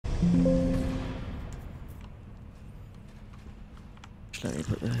Let me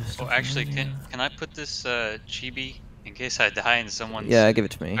put this. Oh, actually, can I put this chibi in case I die and someone's Yeah, give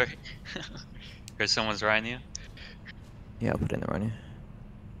it to me. or someone's riding you? Yeah, I'll put it in the running.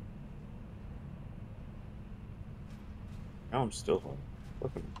 Now I'm still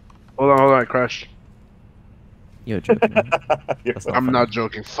fucking. Hold on, I crashed. You're joking. Yes, I'm funny. not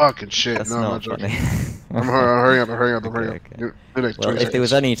joking. Fucking shit. That's no, I'm not not joking. funny. I'm hurrying up. Okay. You're like Well, 20 if there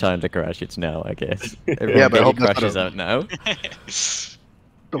was seconds. any time to crash, it's now, I guess. Yeah, Everyone but I get hope your that's crashes not out now.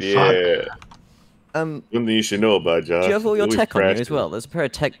 The Yeah. Um, Something you should know about, Josh. do you have all your Always tech on you crash as well? There's a pair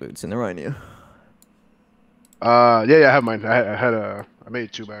of tech boots in there, aren't you? Yeah, I have mine. I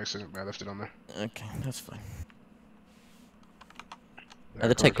made 2 by accident, but I left it on there. Okay, that's fine. Yeah,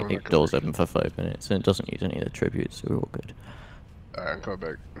 The tech come can keep doors open for 5 minutes, and it doesn't use any of the tributes, so we're all good. Alright, I'm coming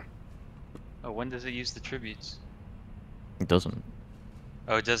back. Oh, when does it use the tributes? It doesn't.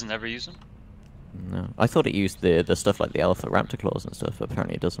 Oh, it doesn't ever use them? No. I thought it used the stuff like the alpha raptor claws and stuff, but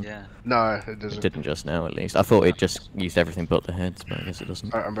apparently it doesn't. Yeah. No, it It doesn't. didn't just now, at least. I thought it just used everything but the heads, but I guess it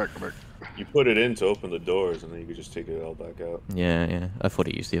doesn't. Alright, I'm back. You put it in to open the doors, and then you could just take it all back out. Yeah. I thought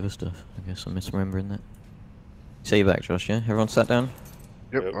it used the other stuff. I guess I'm misremembering that. See you back, Josh, yeah? Everyone sat down?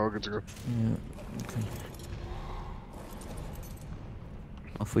 Yep, all good to go. Yeah. Okay.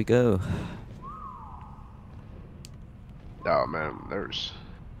 Off we go. Oh man, there's.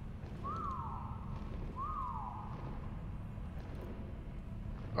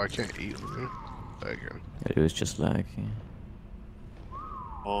 Oh, I can't eat. Again. It was just like... Yeah.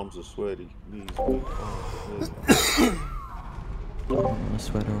 Arms are sweaty. Knees weak. I'm in a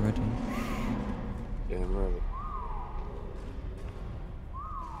sweat already. Damn right.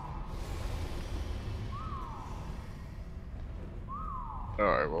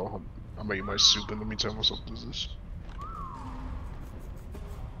 Alright, well, I'm making my soup in the meantime. What's up with this?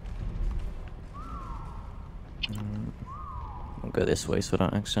 I'll go this way so I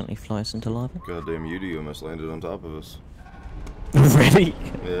don't accidentally fly us into lava. Goddamn Yudi almost landed on top of us. Really?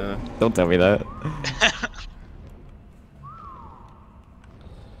 Yeah. Don't tell me that.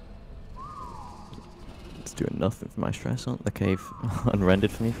 It's doing nothing for my stress on the cave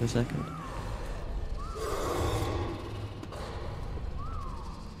unrendered for me for a second.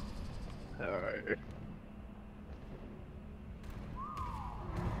 Alright.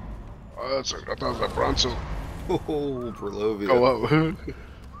 Oh, I thought it was that Bronzo. Oh, Perlovia. Oh, whoa.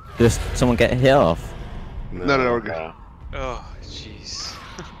 Just someone get hit off. No, we're good. Oh, jeez.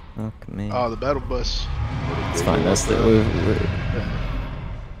 Fuck me. Oh, the battle bus. It's fine. That's the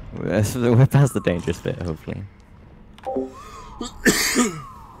we're past the dangerous bit, hopefully.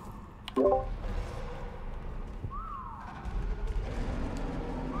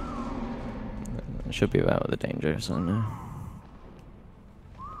 It should be about the danger zone now.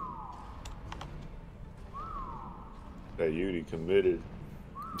 That Yudi committed.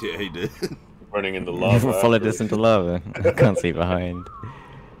 Yeah, he did. Running in the lava. Followed us into lava. I can't see behind.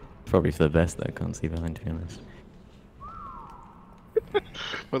 Probably for the best that I can't see behind, to be honest.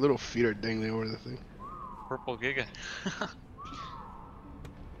 My little feet are dangling over the thing. Purple Giga.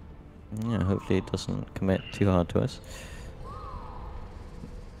 Yeah, hopefully it doesn't commit too hard to us.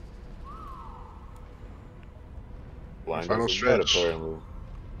 Blind Final as a bat, stretch. apparently.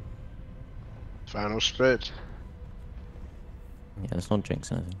 Final stretch. Yeah, it's not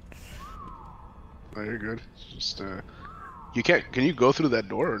jinx anything. Oh, you're good. It's just, you can't, can you go through that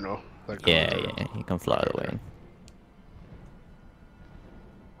door or no? Like, Yeah, you can fly the way in.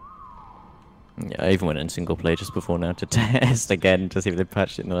 Yeah, I even went in single player just before now to test again to see if they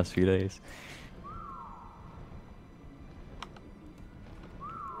patched it in the last few days.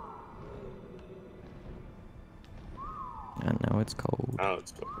 And now it's cold. Now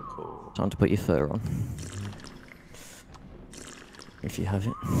it's fucking cold. Time to put your fur on. If you have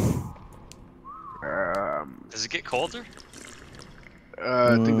it. Does it get colder?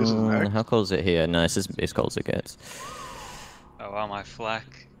 I think this is max. How cold is it here? No, it's as cold as it gets. Oh wow, my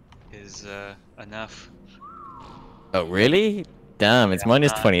flak is enough. Oh really? Damn, it's Yeah,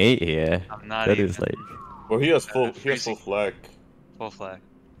 minus I'm not- 28 here. I'm not That even is like... Well, he has full freezing. flak. Full flak.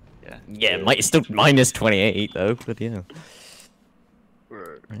 Yeah. Yeah, it's still minus 28 though, but yeah.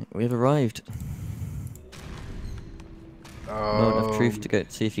 Right, we've arrived. Not enough truth to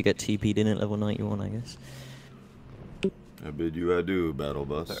see if you get TP'd in at level 91, I guess. I bid you adieu, battle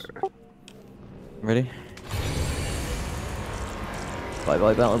bus. Ready? Bye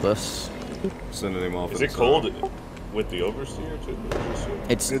bye, battle bus. Sending him off. Is it cold with the overseer to the overseer?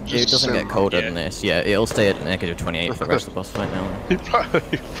 It It just doesn't get sent- colder Yeah. than this. Yeah, it'll stay at negative 28 for the rest of the boss fight now. He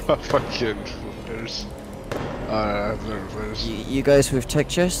probably fucking. There's. I've never played this. You guys with tech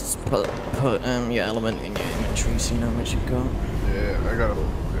chests, put your element in your inventory so you know how much you've got. Yeah, I got a.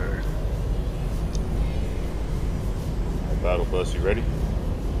 Yeah. Battle bus, you ready?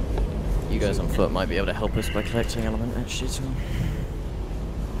 You guys on foot might be able to help us by collecting element actually as well.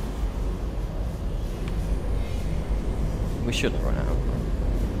 We shouldn't run out.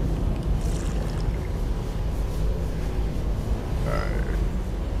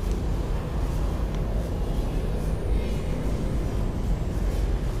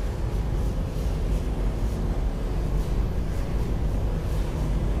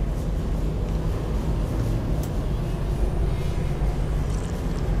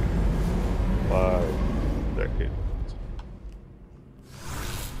 Alright. Decade.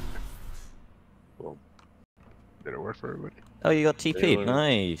 Well, Did it work for everybody? Oh, you got TP. Yeah,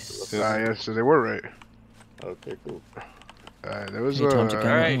 Nice. Yeah, so they were right. okay, cool. There was Any time to a.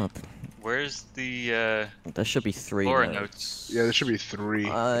 get Alright. up. Where's the There should be 3 Flora notes. Yeah, there should be 3.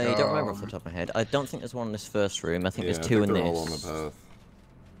 I don't remember off the top of my head. I don't think there's one in this first room. I think Yeah, there's I 2 think in they're this. all on the path.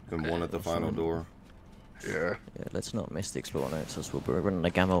 And Okay. one at the final door. Yeah. Yeah, let's not miss the explore notes, else we'll be running a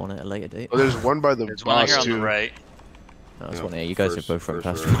gamma on it at a later date. Oh, there's one by the There's one here boss on the too. right. No, there's Yeah, one here. You guys have both run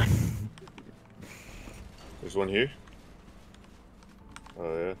first past row. mine. There's one here.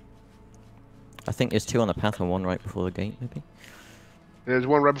 Oh yeah. I think there's 2 on the path and 1 right before the gate, maybe? There's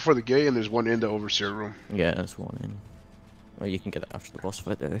one right before the gate, and there's one in the overseer room. Yeah, there's 1 in. Or you can get it after the boss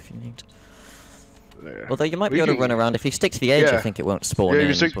fight there if you need. Yeah. Although you might We be able to can- run around. If you stick to the edge, I Yeah. think it won't spawn Yeah, in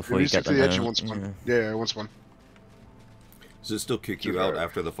you stick, before if you you stick get to the edge, note. you want Yeah. one. Yeah, once one. Does it still kick you out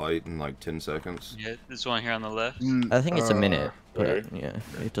after the fight in like 10 seconds? Yeah, there's one here on the left. I think it's a minute, but Right. yeah,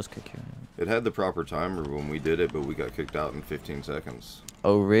 it does kick you out. It had the proper timer when we did it, but we got kicked out in 15 seconds.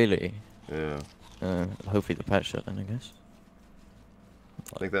 Oh, really? Yeah. Hopefully they patched it then, I guess.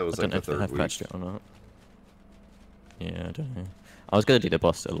 I think that was I don't like know the if they third have week. patched it or not. Yeah, I don't know. I was gonna do the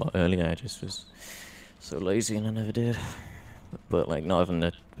boss a lot earlier, I just was so lazy and I never did. But like, not having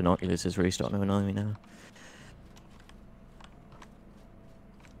the binoculars is really starting to annoy me now.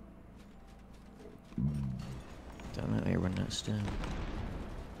 Don't know how you run that stone.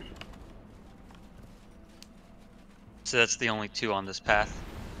 So that's the only 2 on this path.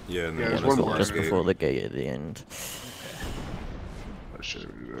 Yeah, and Yeah, then there's one one at the more. Just gate. before the gate at the end. I should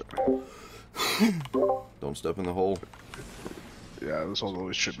do that. Don't step in the hole. Yeah, this hole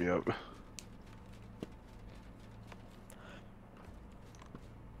always tripped me up.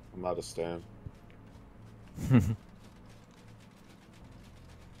 I'm out of stand.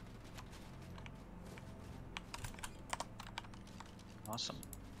 Awesome.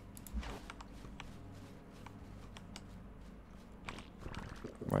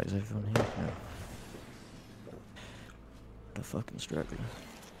 Right, is everyone here? No. The fucking struggle.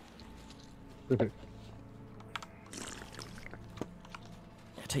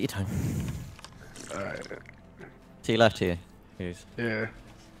 Take your time. Alright. To your left here. Hades. Yeah. Are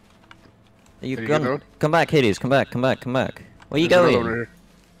you Are you gone? good, Come back, Hades. Come back. Come back. Come back. Where you There's going? another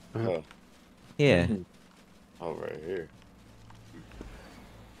one right Oh, Yeah. oh, right here.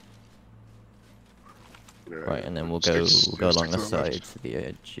 here. Right, and then we'll Stick- go stick- along stick the to left. side to the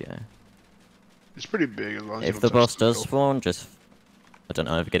edge. Yeah. It's pretty big as long as you If don't the touch boss does middle. spawn, just I don't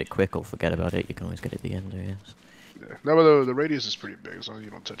know if you get it quick or forget about it. You can always get it at the end, I guess. Yeah. No, but the radius is pretty big as long as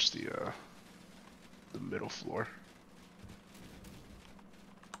you don't touch the middle floor.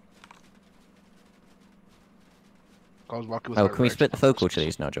 I was walking with Oh, my can we Rex split the before focal this. to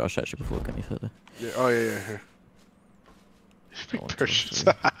these now, Josh? Actually, before we go any further. Yeah. Oh yeah, yeah. Big want to, parachutes.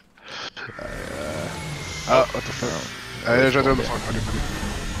 so- Oh, what the fuck? There's right there on the front. Okay.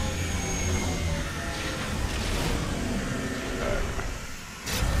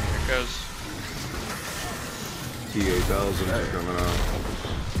 Here it goes. T-8000s are coming out.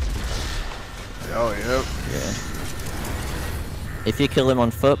 Oh, yep. Yeah. If you kill him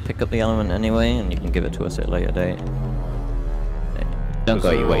on foot, pick up the element anyway, and you can give it to us at a later date. Don't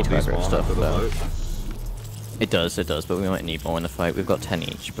go your way to aggro despawn stuff, after the though. fight? It does, but we might need more in the fight. We've got 10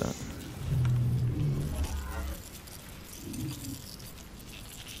 each, but...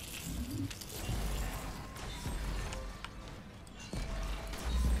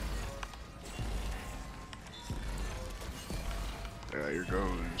 Yeah, here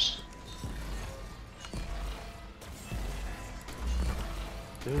goes.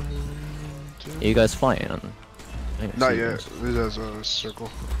 Are you guys fighting? I didn't Not see you yet. guys. This has a circle.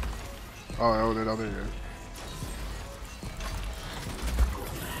 Oh, they're down there. Yeah.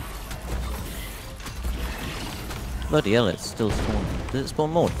 Bloody hell, it's still spawn. Does it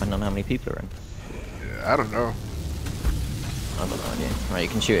spawn more depending on how many people are in? Yeah, I don't know. I don't know idea. Right, you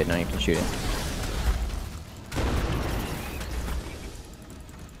can shoot it now, you can shoot it.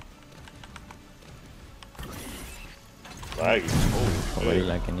 Laggy. Holy Already shit.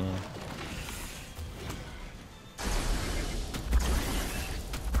 lagging, yeah.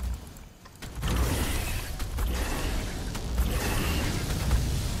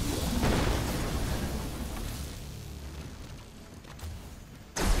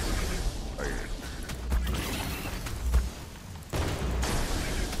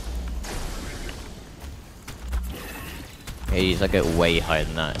 I get way higher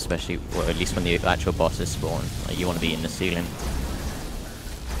than that, especially, well, at least when the actual bosses spawn. Like, you want to be in the ceiling.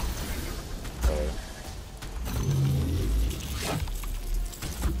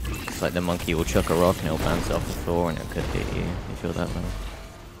 It's like the monkey will chuck a rock and it'll bounce off the floor and it could hit you if you're that low.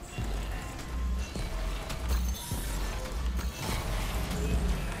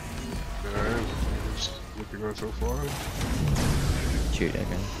 Alright, just looking on so far. Shoot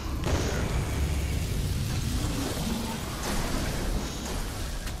again.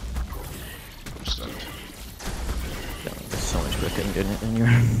 I'm stunned. Yeah, there's so much quicker than doing it than you're.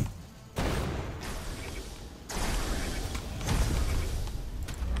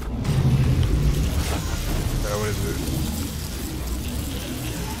 What is it?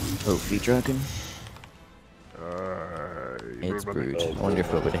 Oh, feet dragon. You It's remember- brute. I wonder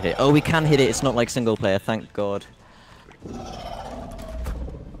if we're able to hit it. Oh, we can hit it. It's not like single player. Thank God.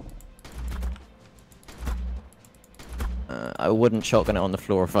 I wouldn't shotgun it on the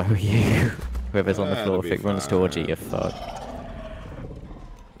floor if I were you. Whoever's on the floor, if That'd it be runs towards you, fine. you're fucked.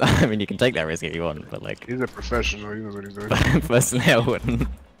 I mean, you can take that risk if you want, but like, He's a professional, he knows what he's doing. personally, I wouldn't.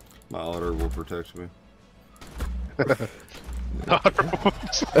 My otter will protect me.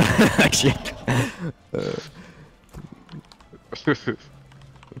 Actually,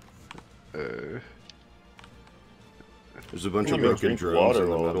 There's a bunch I'm of gonna broken drink drones water in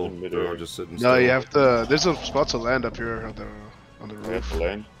the while middle. I'm in They're all midair. just sitting No, still. you have to. There's a spot to land up here on the I have roof. to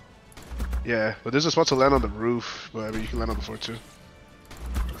land. Yeah, but there's a spot to land on the roof. But I mean, you can land on the floor too.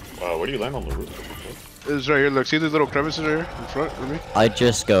 Wow, where do you land on the roof? It's right here. Look, see these little crevices right here in front of me? I'd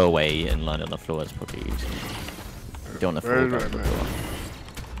just go away and land on the floor. That's probably easier. You don't want to fall Right, down right, the right. floor.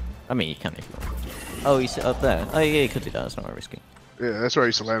 I mean, you can if you want. Oh, you sit up there. Oh, yeah, you could do that. That's not very risky. Yeah, that's where I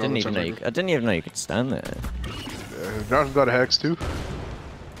used to land Didn't all the even know time. you. I didn't even know you could stand there. Jonathan got a hex too.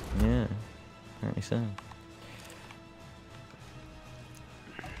 Yeah, apparently so.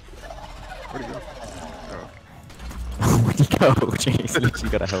 Where'd he go? Where'd you go? Jeez, literally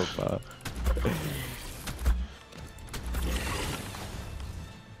got a health bar.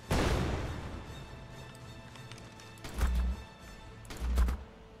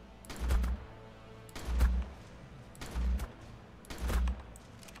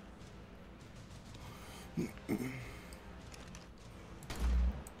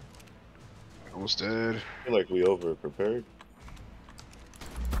 Almost dead. I feel like we over prepared.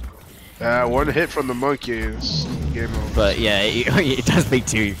 One hit from the monkey is game over. But yeah, it does be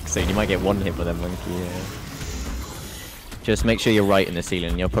too soon. You might get one hit with that monkey. Yeah. Just make sure you're right in the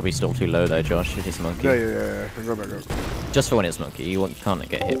ceiling. You're probably still too low though, Josh. If it's monkey. Yeah. Go back up. Just for when it's monkey, you can't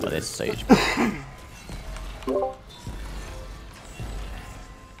get hit by this stage.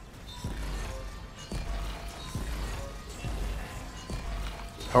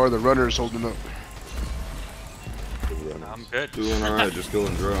 How are the runners holding up? I'm good. Doing alright, just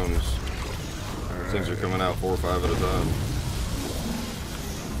killing drones. Things are coming out 4 or 5 at a time.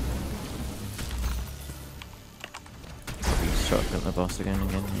 Shotgun the boss again.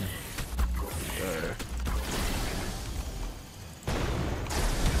 Yeah.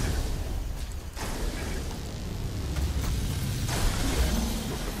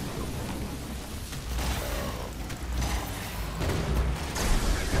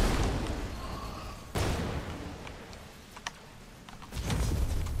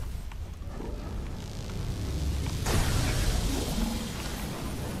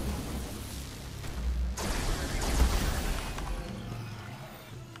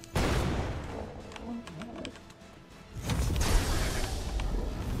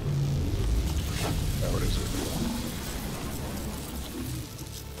 What is it?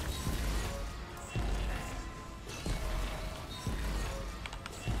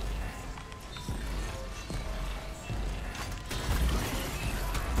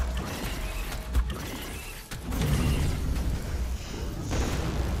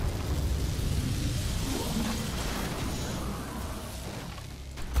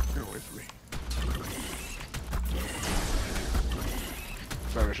 Get away from me.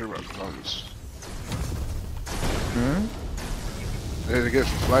 Not sure about guns. Yeah, it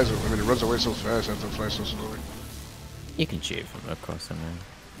flies. I mean, it runs away so fast. I have to fly so slowly. You can shoot from across them.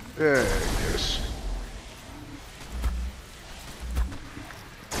 Yeah, I guess.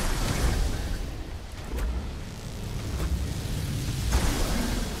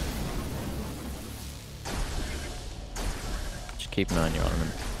 Just keep an eye on your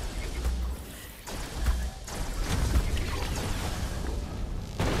armament.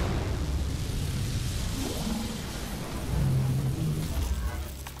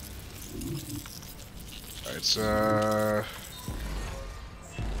 It's Now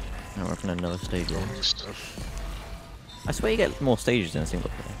we're up in another stage. stuff. I swear you get more stages in a single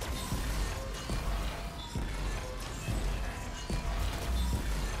player.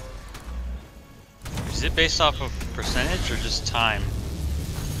 Is it based off of percentage or just time?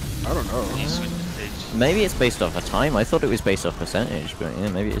 I don't know. When you switch the stage? Maybe it's based off a time. I thought it was based off percentage, but yeah,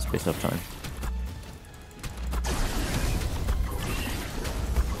 maybe it's based off time.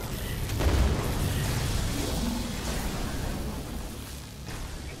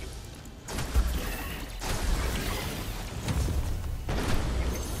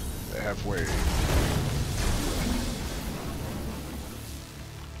 Halfway.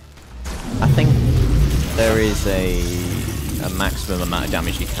 I think there is a maximum amount of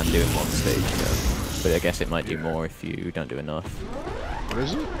damage you can do in one stage, though. But I guess it might do more if you don't do enough. What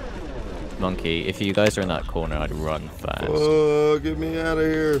is it? Monkey, if you guys are in that corner, I'd run fast. Oh, get me out of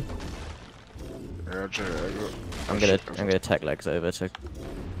here. Yeah, I'll try it. I'm gonna tech legs over to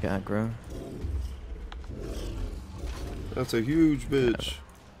get aggro. That's a huge bitch.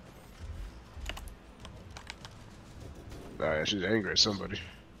 Oh, yeah, she's angry at somebody.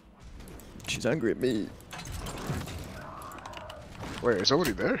 She's angry at me. Wait, is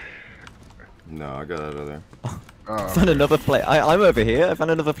somebody there? No, I got out of there. I found another place. I'm over here. I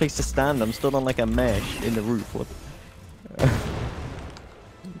found another place to stand. I'm stood on like a mesh in the roof. What?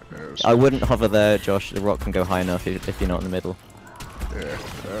 I wouldn't hover there, Josh. The rock can go high enough if you're not in the middle. Yeah,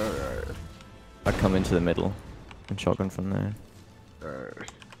 alright. I'd come into the middle and shotgun from there.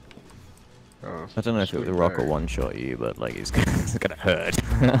 Alright. Oh, I don't know if it was the rock or one shot you, but like it's gonna hurt.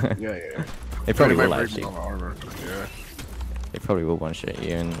 Yeah, yeah. It probably might will break actually. all the armor. Yeah. It probably will one shot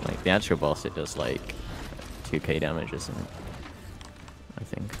you, and like the actual boss, it does like 2k damage or something. I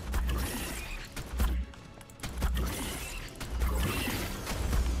think.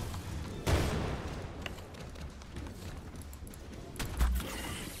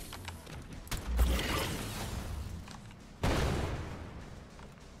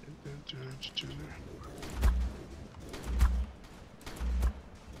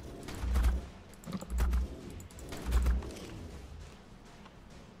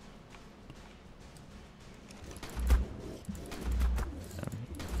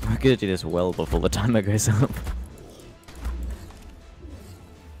 We're gonna do this well before the timer goes up.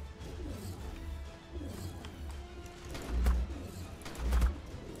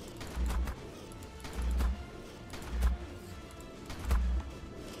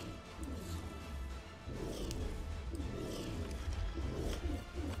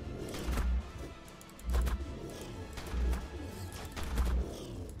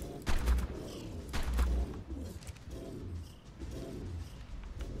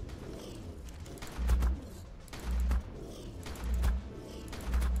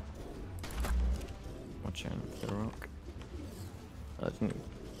 Watch out for the rock. I didn't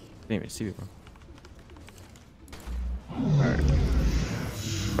even see the rock. Alright.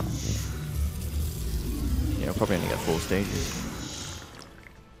 Yeah, I'll probably only get 4 stages.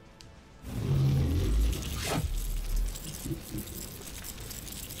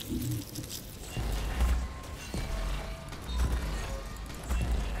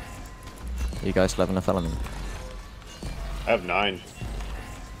 You guys still have enough element? I have 9.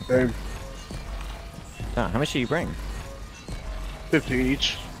 Same. Ah, how much do you bring? 15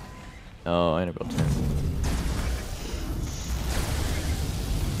 each. Oh, I only got 10.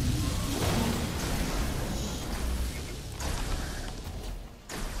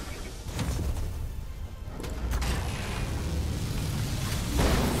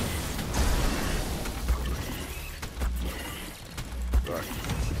 Right.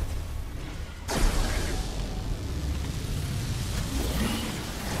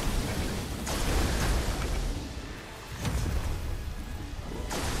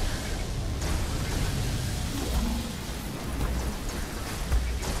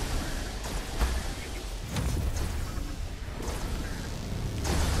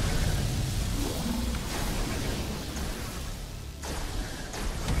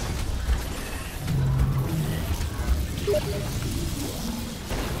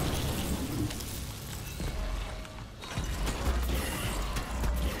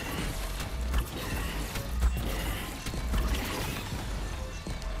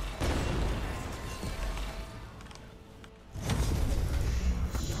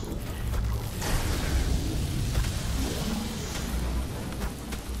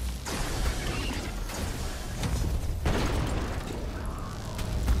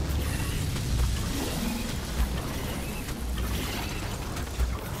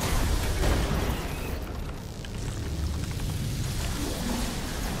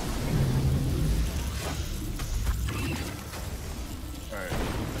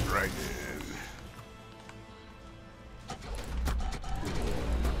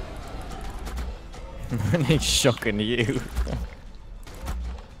 And he's shocking you.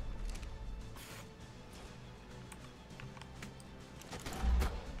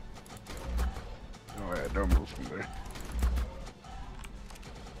 Oh yeah, don't move from there.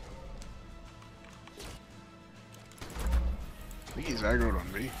 I think he's aggroed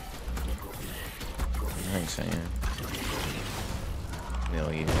on me. I think so, yeah.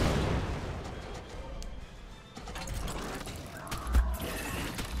 Mill you.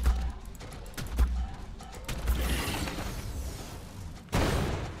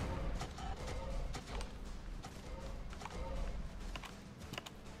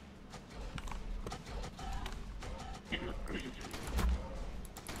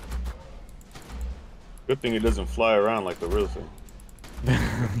 Good thing it doesn't fly around like the real thing.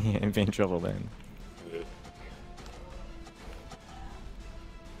 Yeah, I'd be in trouble then. Yeah.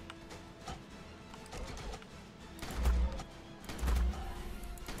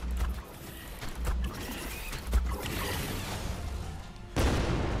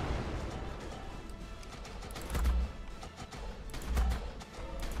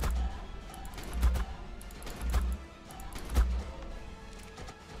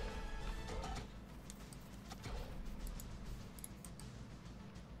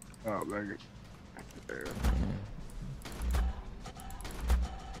 Oh, dang it. There.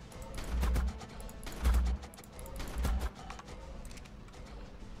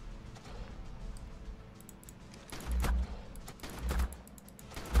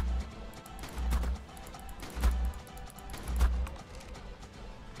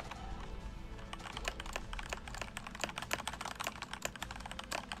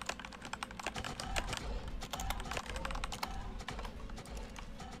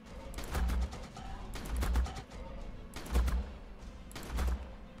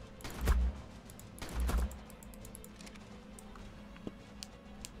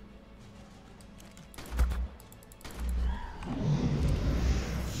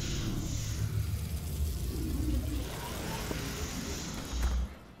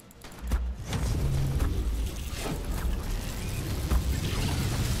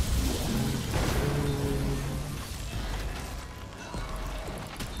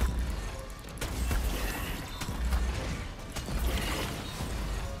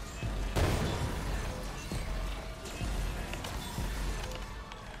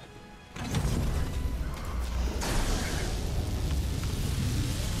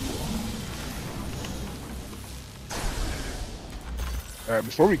 Alright,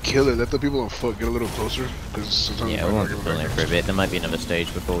 before we kill it, let the people on foot get a little closer, because sometimes Yeah, we won't be pulling it for a bit. There might be another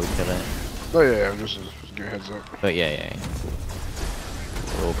stage before we kill it. Oh yeah, just give a heads up. But yeah.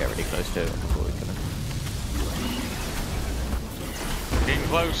 We'll get really close to it before we kill it. Getting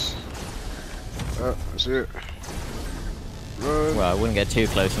close. I see it. Run. Well, I wouldn't get too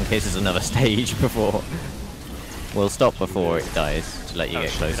close in case there's another stage before. We'll stop before it dies to let you get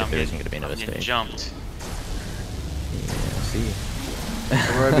close if there isn't going to be another I'm getting stage. jumped. Yeah, I see you.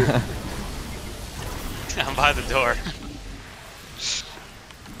 I'm ready. I'm by the door.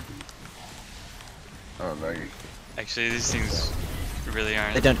 Oh, dang it. Actually, these things really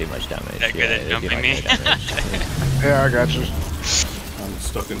aren't. They don't do much damage. That good at they do jumping like me. no damage. Yeah, I got you. I'm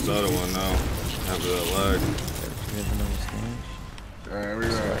stuck inside of one now. Have that lag. We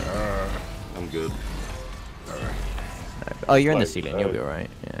got, I'm good. alright. Oh, you're in the ceiling. You'll be alright.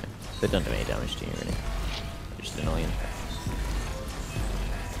 Yeah, they don't do any damage to you really. They're just annoying.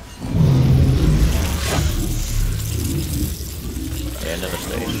 Yeah, another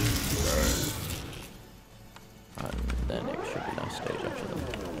stage. And then it should be last stage after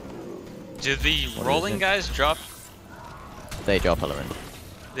that. Do the What rolling is it? guys drop? They drop element.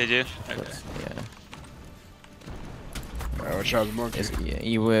 They do? Okay. Yeah. Watch out, the monkey. Yeah,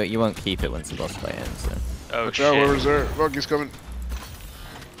 you won't keep it once the boss fight ends. So. Oh Watch shit. out, whoever's there. Monkey's coming.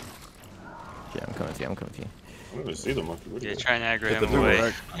 Yeah, I'm coming for you. I'm coming for you. I don't even see the monkey. What Yeah, is it? try and aggro Hit the him door, away.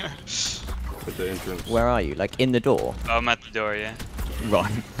 right? At the entrance. Where are you? Like in the door? Oh, I'm at the door, yeah.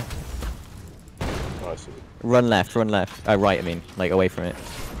 Run. Oh, I see it. Run left. Run left. Right. I mean, like away from it.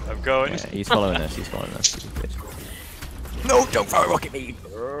 I'm going. Yeah, he's following us. He's following us. He's good. No! Don't throw a rock at me.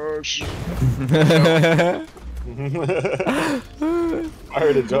 Oh, shit.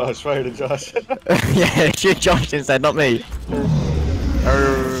 Fire to Josh, fire to Josh. Yeah, shoot Josh instead, not me.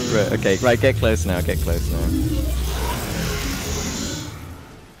 Right, okay, right, get close now, get close now.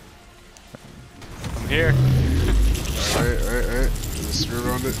 I'm here. Alright. Just screw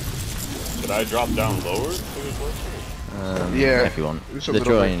around it. Did I drop down lower? Yeah. If you want. Do The something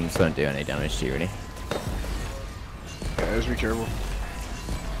drawings won't do any damage to you, really. Yeah, just be careful.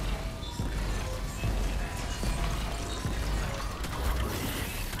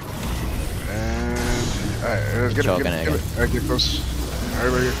 And Alright, let's get it. Shotgun Get it. Alright, get close.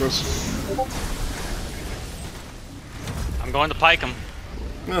 Everybody get close. I'm going to pike him.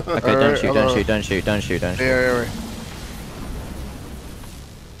 Okay, Alright, don't shoot, hello. don't shoot, don't shoot, don't shoot, don't shoot. Yeah, wait.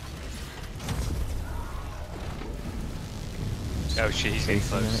 Oh shit, he's getting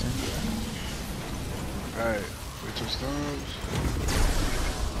close. Alright, wait till it stops.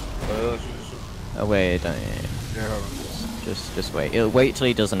 Oh wait, don't. Yeah, hold on. Just wait. Wait till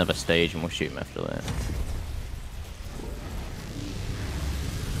he does another stage, and we'll shoot him after that.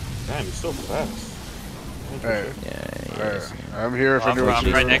 Damn, he's so fast. Alright, Yeah, alright. I'm here if I'm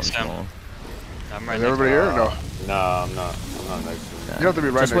anybody. right next to him. I'm right Is next to everybody him. here? No. Nah, I'm not. I'm not next to him. You don't have to be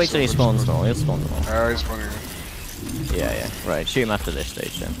right Just next wait to till he him. spawns more. He'll spawn more. Alright, he's spawning. Yeah. Right. Shoot him after this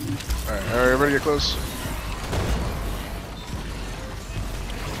stage then. Alright, everybody get close.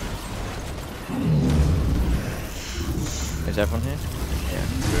 Is everyone here? Yeah.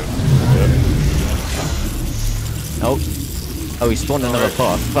 Yep. Oh, he spawned another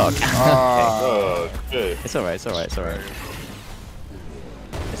pot. Fuck. Ah, Oh, shit. It's alright. It's alright. It's alright.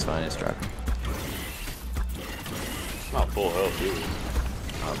 It's fine. It's dragging. It's not full health, either.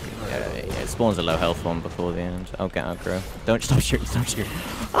 Yeah, it spawns a low health one before the end. I'll get aggro. Don't stop shooting. Stop shooting.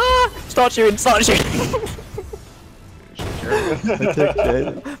 Ah! Start shooting. Start shooting.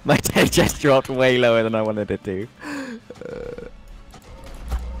 My tech just dropped way lower than I wanted it to.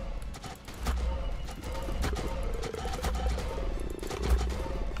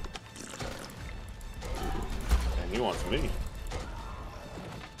 And he wants me.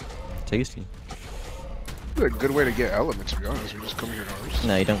 Tasty. a good way to get element, to be honest. We just come here and ours.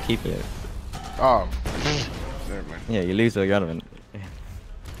 No, you don't keep it. Oh, never mind. Yeah, you lose all your element.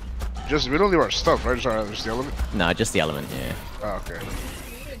 Just we don't leave our stuff, right? Just the element. No, just the element. Yeah. Oh, okay.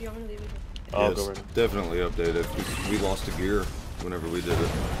 I'll Yes, go right definitely updated. We lost the gear whenever we did it.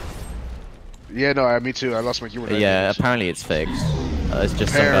 Yeah, no, me too. I lost my gear. when I Yeah, did this. apparently it's fixed. It's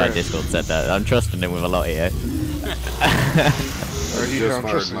just some guy on Discord said that. I'm trusting him with a lot here. Or he Just I'm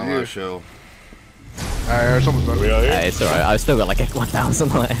fired trusting my you. last shell. Alright, someone's done. We out here? It's alright. I've still got like 1,000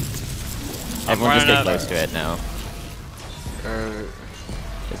 left. Everyone just running get out. close to it now. Uh,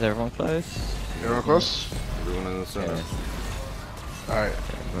 Is everyone close? everyone close? Everyone in the center. Yeah. Alright,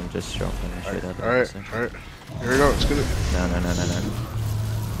 Everyone just dropping the shit out of alright, it. alright. Here we go. Let's get it. No.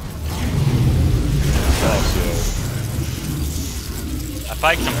 I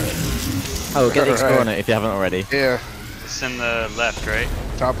piked him. Oh, get the Alright. score on it if you haven't already. Yeah, It's in the left, right?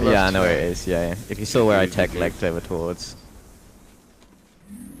 top left. Yeah, I know where it is. Yeah. If you saw where I tech legged over towards.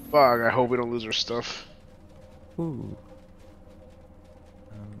 Fuck, I hope we don't lose our stuff. Ooh.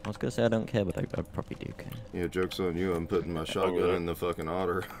 I was gonna say I don't care, but I probably do care. Yeah, joke's on you. I'm putting my shotgun really? in the fucking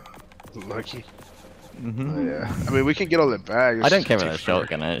otter. Lucky. Mm-hmm. Oh, yeah. I mean, we can get all that back. I don't care about that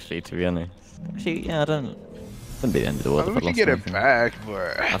shotgun actually, to be honest. Actually, yeah, I don't. Wouldn't be the end of the I world mean, if we I can lost get it anything. back,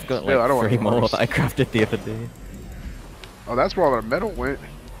 but I've got still, I don't like 3 want more lost. that I crafted the other day. Oh, that's where all our metal went.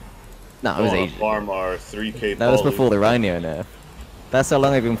 No, it I was want ages. to farm our 3K That was poly. before the Rhino nerf. That's how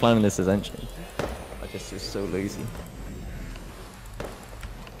long I've been planning this essentially. I just was so lazy.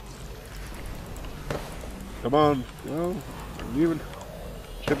 Come on. Well, I'm leaving.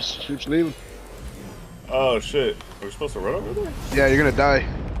 Ship's leaving. Oh shit. Are we supposed to run over there? Yeah, you're gonna die.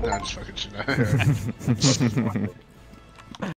 Nah, just fucking shit.